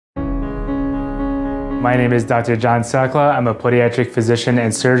My name is Dr. John Sakla. I'm a podiatric physician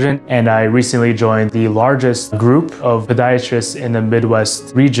and surgeon, and I recently joined the largest group of podiatrists in the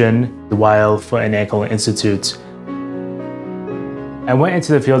Midwest region, the Weil Foot and Ankle Institute. I went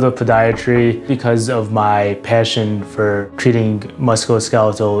into the field of podiatry because of my passion for treating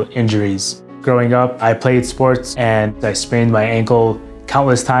musculoskeletal injuries. Growing up, I played sports and I sprained my ankle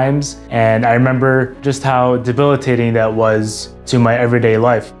countless times, and I remember just how debilitating that was to my everyday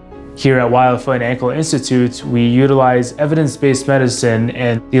life. Here at Weil Foot and Ankle Institute, we utilize evidence-based medicine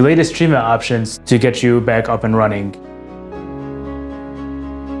and the latest treatment options to get you back up and running.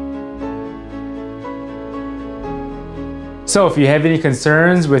 So if you have any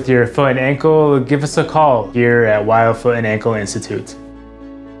concerns with your foot and ankle, give us a call here at Weil Foot and Ankle Institute.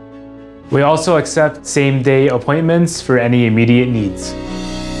 We also accept same-day appointments for any immediate needs.